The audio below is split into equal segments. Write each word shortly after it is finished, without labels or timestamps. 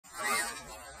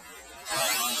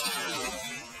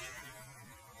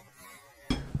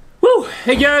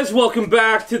Hey guys, welcome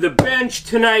back to the bench.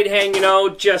 Tonight hanging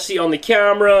out, Jesse on the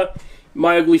camera,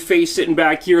 my ugly face sitting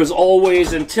back here as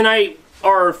always, and tonight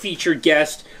our featured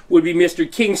guest would be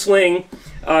Mr. King Sling,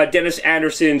 Dennis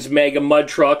Anderson's mega mud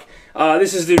truck.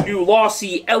 This is the new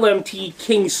Losi LMT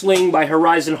King Sling by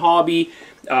Horizon Hobby.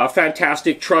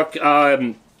 Fantastic truck.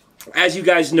 As you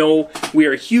guys know, we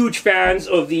are huge fans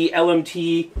of the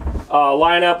LMT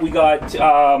lineup. We got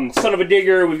Son of a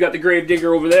Digger, we've got the Grave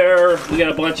Digger over there, we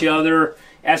got a bunch of other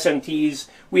SMTs.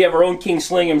 We have our own King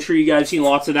Sling, I'm sure you guys have seen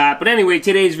lots of that. But anyway,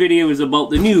 today's video is about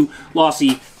the new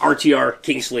Losi RTR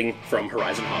King Sling from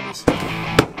Horizon Hobbies.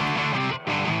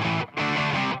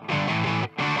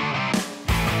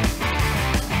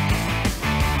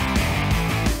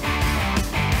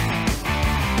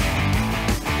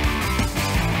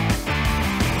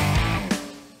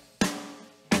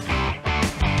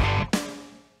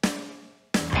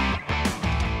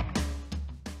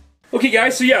 Okay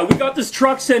guys, so yeah, we got this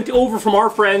truck sent over from our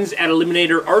friends at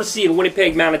ProNoobRC in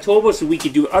Winnipeg, Manitoba, so we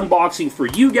could do an unboxing for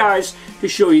you guys to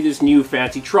show you this new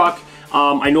fancy truck.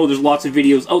 I know there's lots of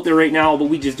videos out there right now, but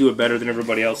we just do it better than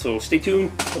everybody else, so stay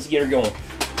tuned, let's get her going.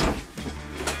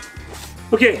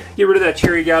 Okay, get rid of that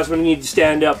cherry, guys. We're gonna need to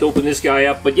stand up to open this guy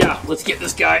up, but yeah, let's get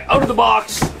this guy out of the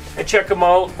box and check him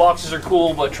out. Boxes are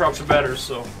cool, but trucks are better,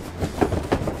 so.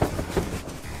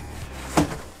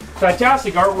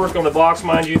 Fantastic artwork on the box,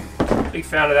 mind you. Big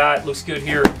fan of that. Looks good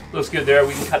here. Looks good there.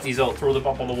 We can cut these out, throw them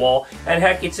up on the wall. And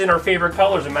heck, it's in our favorite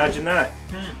colors. Imagine that.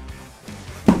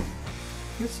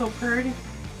 It's so pretty.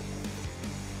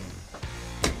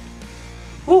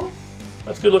 Whew.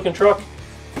 That's a good looking truck.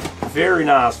 Very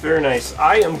nice. Very nice.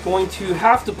 I am going to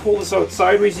have to pull this out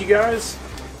sideways, you guys.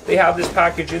 They have this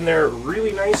package in there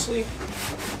really nicely.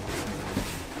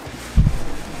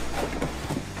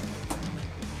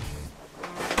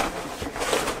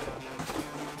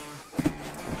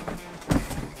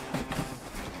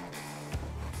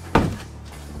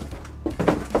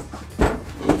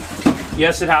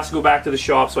 Yes, it has to go back to the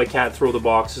shop, so I can't throw the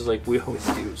boxes like we always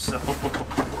do. So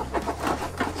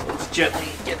let's gently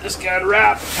get this guy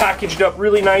wrapped, packaged up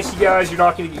really nice, you guys. You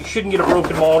shouldn't get a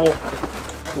broken model.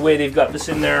 The way they've got this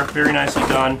in there, very nicely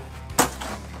done.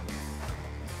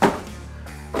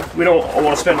 We don't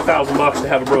want to spend $1,000 to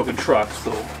have a broken truck,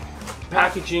 so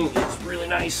packaging is really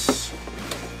nice.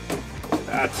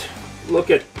 Look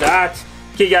at that.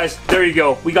 Okay, guys, there you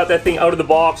go. We got that thing out of the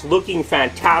box, looking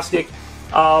fantastic.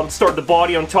 Start the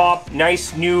body on top,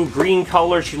 nice new green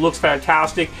color. She looks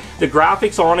fantastic. The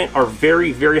graphics on it are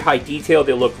very, very high detail.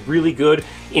 They look really good.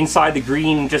 Inside the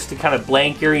green, just a kind of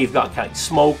blank area, you've got kind of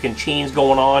smoke and chains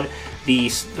going on. The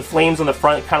flames on the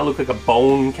front kind of look like a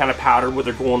bone kind of pattern, what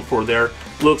they're going for there.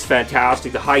 Looks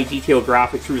fantastic. The high detail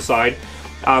graphic through the side.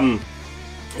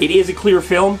 It is a clear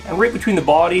film, and right between the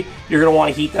body, you're going to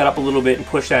want to heat that up a little bit and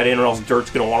push that in, or else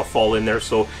dirt's going to want to fall in there.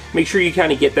 So make sure you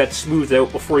kind of get that smoothed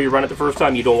out before you run it the first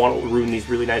time. You don't want to ruin these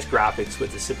really nice graphics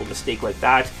with a simple mistake like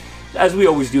that. As we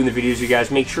always do in the videos, you guys,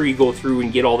 make sure you go through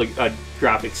and get all the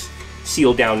graphics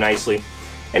sealed down nicely.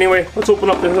 Anyway, let's open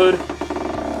up the hood.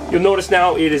 You'll notice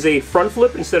now it is a front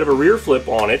flip instead of a rear flip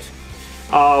on it.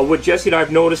 What Jesse and I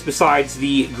have noticed, besides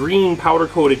the green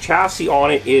powder-coated chassis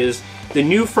on it, is the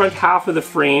new front half of the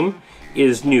frame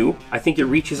is new. I think it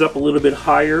reaches up a little bit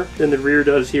higher than the rear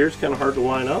does here. It's kind of hard to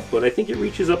line up, but I think it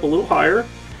reaches up a little higher,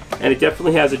 and it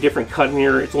definitely has a different cut in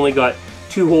here. It's only got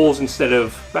 2 holes instead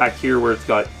of back here where it's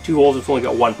got 2 holes. It's only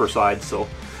got 1 per side, so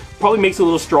probably makes it a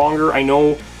little stronger. I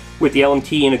know with the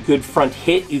LMT and a good front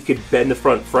hit, you could bend the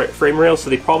front frame rail, so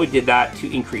they probably did that to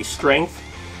increase strength.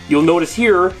 You'll notice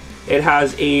here it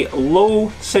has a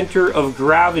low center of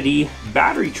gravity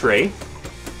battery tray.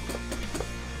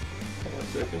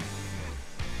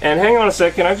 And hang on a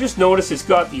second, I've just noticed it's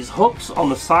got these hooks on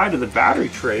the side of the battery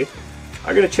tray.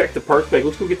 I gotta check the parts bag.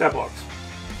 Let's go get that box.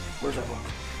 Where's that box?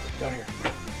 Down here.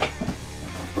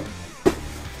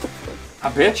 I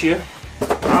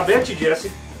bet you,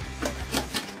 Jesse.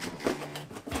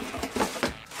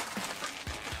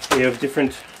 We have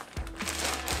different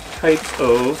types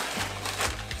of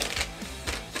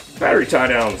battery tie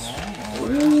downs.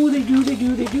 Oh, they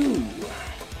do.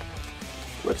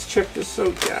 Let's check this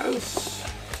out, guys.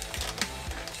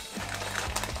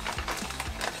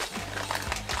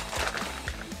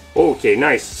 Okay,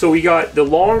 nice. So we got the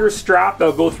longer strap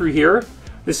that'll go through here.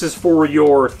 This is for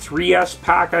your 3S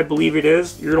pack, I believe it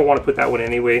is. You're gonna want to put that one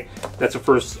anyway. That's the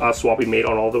first swap we made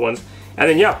on all the ones. And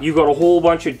then yeah, you've got a whole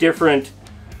bunch of different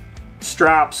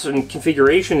straps and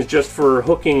configurations just for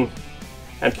hooking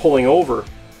and pulling over.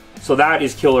 So that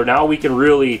is killer. Now we can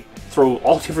really throw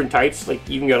all different types. Like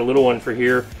you even got a little one for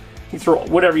here. You throw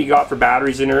whatever you got for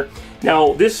batteries in there.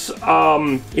 Now this is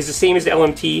the same as the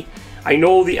LMT. I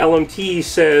know the LMT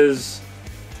says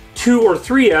 2 or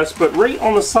 3S, but right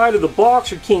on the side of the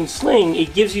box or King Sling,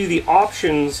 it gives you the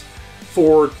options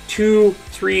for 2,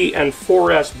 3, and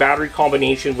 4S battery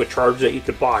combination with charge that you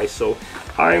could buy. So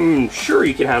I'm sure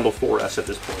you can handle 4S at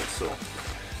this point.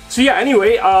 So yeah,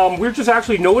 anyway, we're just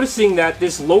actually noticing that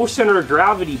this low center of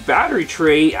gravity battery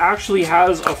tray actually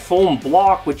has a foam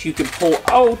block which you can pull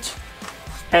out,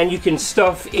 and you can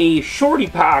stuff a shorty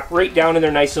pack right down in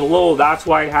there nice and low. That's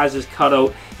why it has this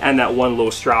cutout and that one low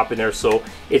strap in there. So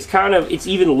it's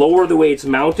even lower the way it's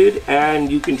mounted, and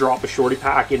you can drop a shorty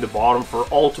pack in the bottom for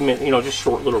ultimate, you know, just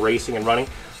short little racing and running.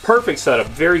 Perfect setup,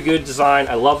 very good design.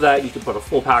 I love that. You can put a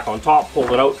full pack on top,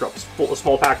 pull it out, drop a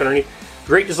small pack underneath.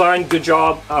 Great design, good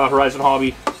job, Horizon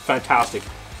Hobby, fantastic.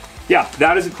 Yeah,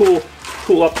 that is a cool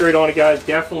upgrade on it, guys.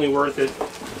 Definitely worth it.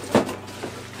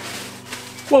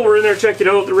 Well, we're in there, check it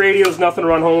out. The radio's nothing to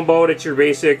run home about. It's your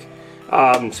basic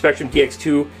Spectrum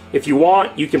DX2. If you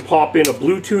want, you can pop in a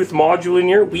Bluetooth module in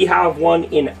here. We have one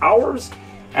in ours,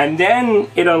 and then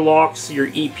it unlocks your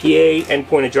EPA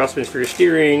endpoint adjustments for your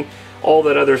steering, all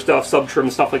that other stuff, sub trim,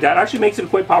 stuff like that. It actually makes it a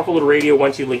quite powerful little radio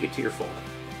once you link it to your phone.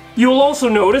 You'll also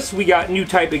notice we got new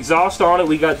type exhaust on it.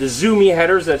 We got the zoomy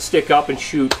headers that stick up and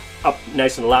shoot up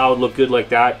nice and loud, look good like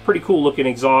that. Pretty cool looking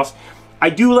exhaust. I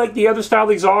do like the other style of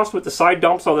exhaust with the side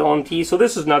dumps on the LMT, so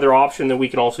this is another option that we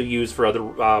can also use for other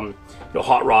you know,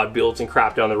 hot rod builds and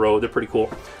crap down the road. They're pretty cool.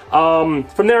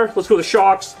 From there, let's go to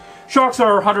shocks. Shocks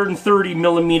are 130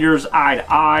 millimeters eye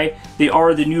to eye. They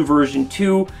are the new version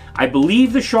 2. I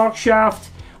believe the shock shaft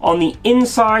on the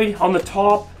inside, on the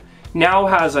top, now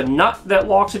has a nut that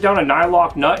locks it down, a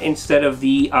nylock nut, instead of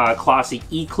the classic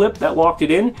E-clip that locked it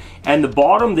in. And the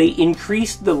bottom, they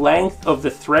increased the length of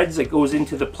the threads that goes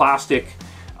into the plastic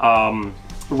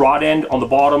rod end on the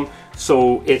bottom,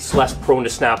 so it's less prone to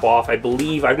snap off. I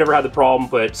believe, I've never had the problem,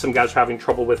 but some guys are having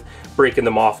trouble with breaking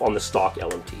them off on the stock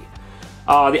LMT.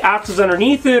 The axles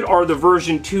underneath it are the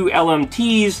version 2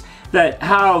 LMTs that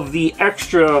have the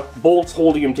extra bolts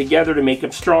holding them together to make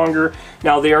them stronger.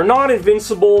 Now, they are not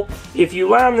invincible. If you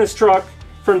land this truck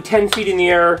from 10 feet in the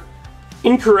air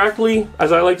incorrectly,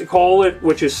 as I like to call it,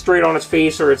 which is straight on its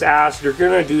face or its ass, you're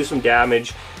gonna do some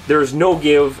damage. There's no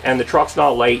give, and the truck's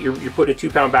not light. You're putting a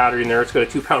 2-pound battery in there. It's got a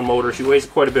 2-pound motor. She weighs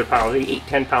quite a bit of pounds, an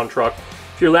 8-10 pound truck.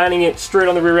 If you're landing it straight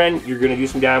on the rear end, you're gonna do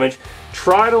some damage.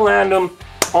 Try to land them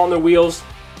on the wheels,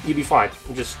 you'll be fine.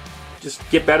 Just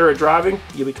get better at driving,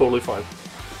 you'll be totally fine.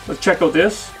 Let's check out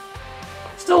this.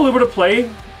 Still a little bit of play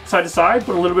side to side,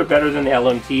 but a little bit better than the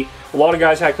LMT. A lot of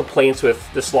guys had complaints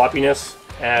with the sloppiness,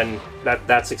 and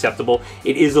that's acceptable.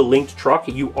 It is a linked truck.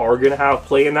 You are going to have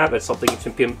play in that. That's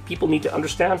something people need to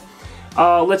understand.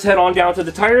 Let's head on down to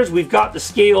the tires. We've got the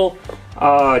Scale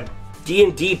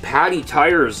D&D Patty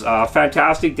tires.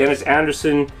 Fantastic. Dennis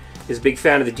Anderson is a big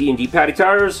fan of the D&D Patty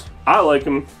tires. I like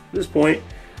them at this point.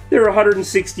 They're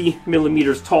 160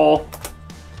 millimeters tall,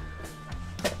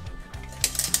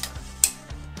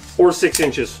 or 6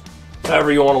 inches,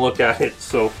 however you want to look at it.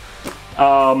 So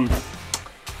I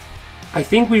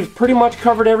think we've pretty much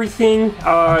covered everything.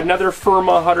 Another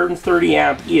Firma 130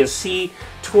 amp ESC,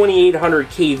 2800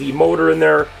 kV motor in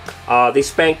there. They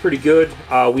spank pretty good.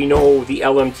 We know the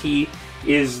LMT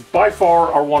is by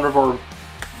far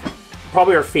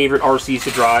probably our favorite RCs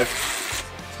to drive.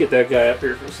 Let's get that guy up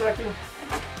here for a second.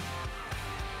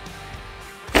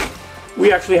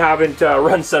 We actually haven't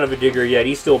run Son of a Digger yet.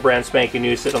 He's still brand spanking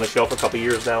new, sitting on the shelf for a couple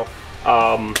years now.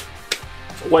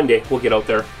 One day we'll get out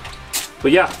there.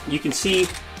 But yeah, you can see.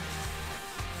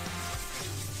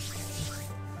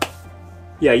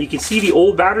 Yeah, you can see the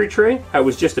old battery tray. That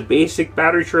was just a basic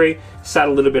battery tray. Sat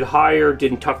a little bit higher,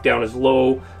 didn't tuck down as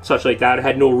low, such like that. It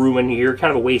had no room in here,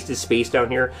 kind of a wasted space down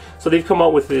here. So they've come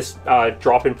out with this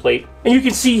drop-in plate. And you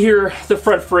can see here the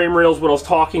front frame rails, what I was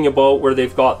talking about, where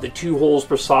they've got the 2 holes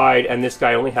per side, and this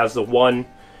guy only has the 1.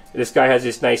 This guy has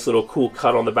this nice little cool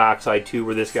cut on the backside too,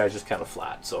 where this guy's just kind of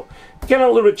flat. So kind of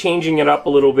a little bit changing it up a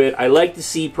little bit. I like to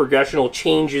see progressional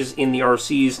changes in the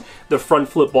RCs, the front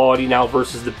flip body now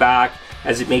versus the back,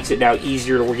 as it makes it now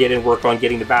easier to work on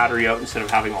getting the battery out instead of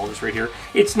having all this right here.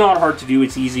 It's not hard to do,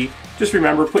 it's easy. Just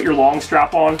remember, put your long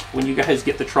strap on when you guys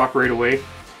get the truck right away.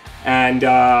 And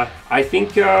I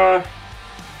think the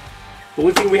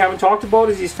only thing we haven't talked about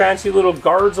is these fancy little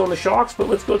guards on the shocks, but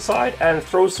let's go outside and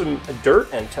throw some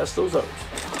dirt and test those out.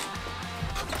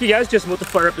 Okay guys, just about to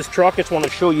fire up this truck. I just want to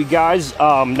show you guys,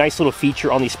 nice little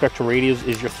feature on these Spectrum radios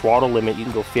is your throttle limit. You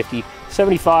can go 50,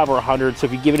 75, or 100. So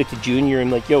if you give it to Junior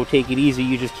and like, yo, take it easy,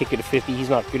 you just kick it to 50. He's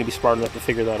not going to be smart enough to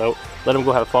figure that out. Let him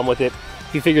go have fun with it.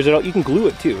 If he figures it out, you can glue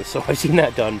it too. So I've seen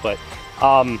that done, but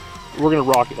We're gonna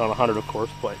rock it on 100, of course,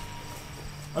 but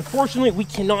unfortunately we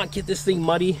cannot get this thing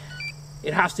muddy.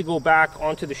 It has to go back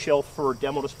onto the shelf for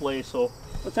demo display, so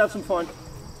let's have some fun.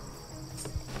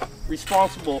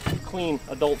 Responsible, clean,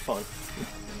 adult fun.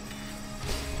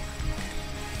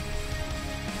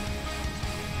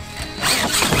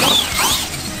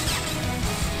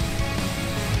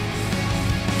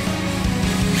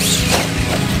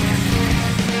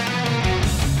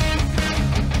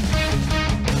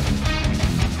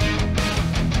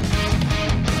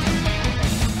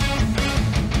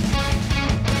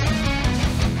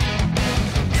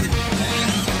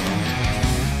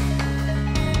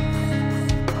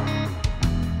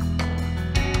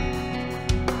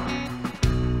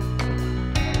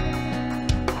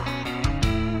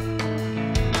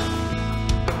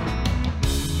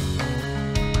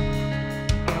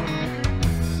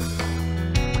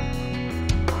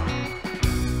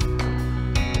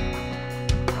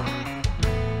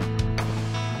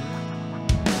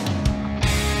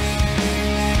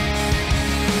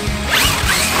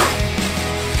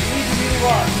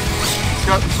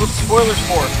 That's what spoilers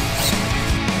for.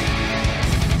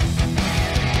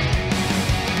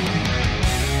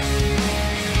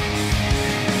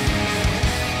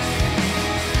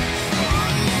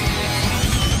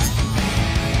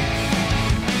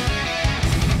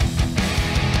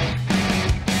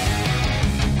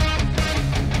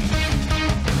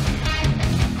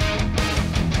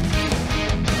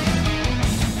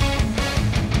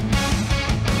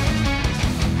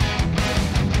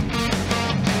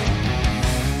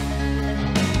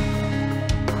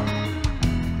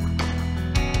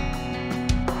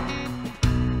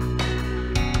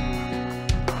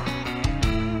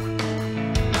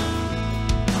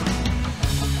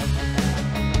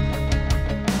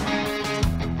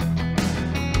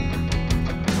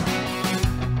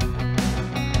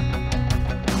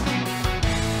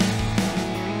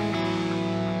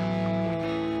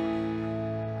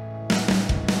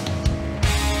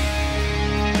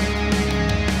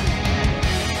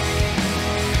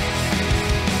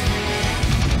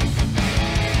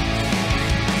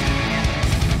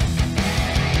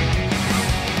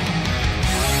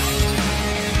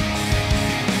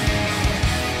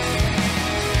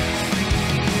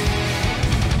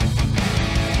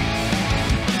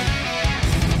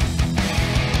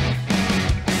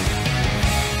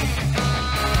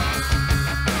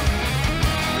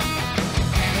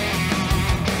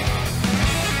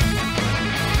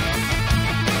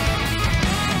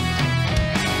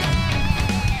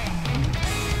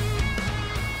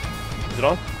 It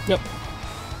on? Yep.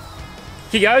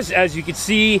 Okay guys, as you can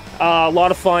see, a lot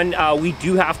of fun. We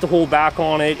do have to hold back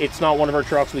on it. It's not one of our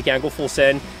trucks. We can't go full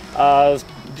send.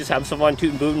 Just have some fun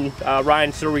tooting booting.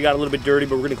 Ryan, so we got a little bit dirty,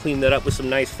 but we're gonna clean that up with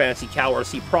some nice fancy Cal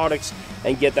RC products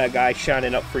and get that guy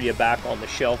shining up for you back on the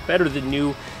shelf. Better than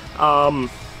new. A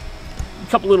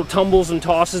couple little tumbles and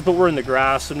tosses, but we're in the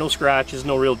grass, so no scratches,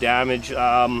 no real damage.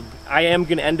 I am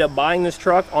gonna end up buying this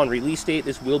truck on release date.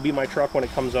 This will be my truck when it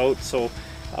comes out, so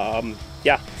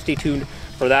yeah, stay tuned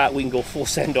for that. We can go full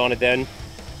send on it then.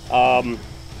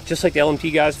 Just like the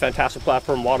LMT guys, fantastic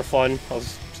platform, a lot of fun. I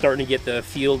was starting to get the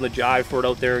feel and the jive for it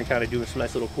out there and kind of doing some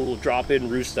nice little cool drop in,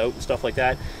 roost out and stuff like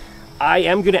that. I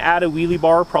am going to add a wheelie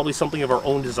bar, probably something of our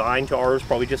own design to ours,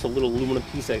 probably just a little aluminum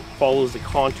piece that follows the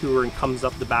contour and comes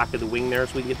up the back of the wing there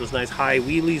so we can get those nice high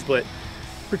wheelies, but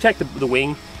protect the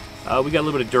wing. We got a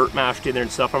little bit of dirt mashed in there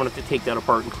and stuff. I'm gonna have to take that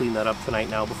apart and clean that up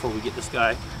tonight now before we get this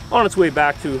guy on its way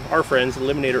back to our friends at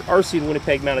Eliminator RC in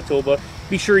Winnipeg, Manitoba.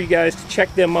 Be sure you guys to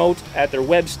check them out at their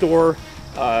web store,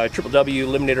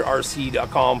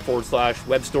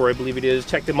 www.eliminatorrc.com/web store, I believe it is.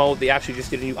 Check them out. They actually just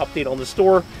did a new update on the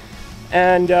store.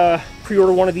 And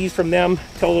pre-order one of these from them.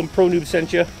 Tell them ProNoob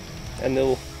sent you, and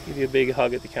they'll give you a big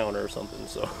hug at the counter or something.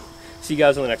 So see you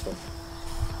guys on the next one.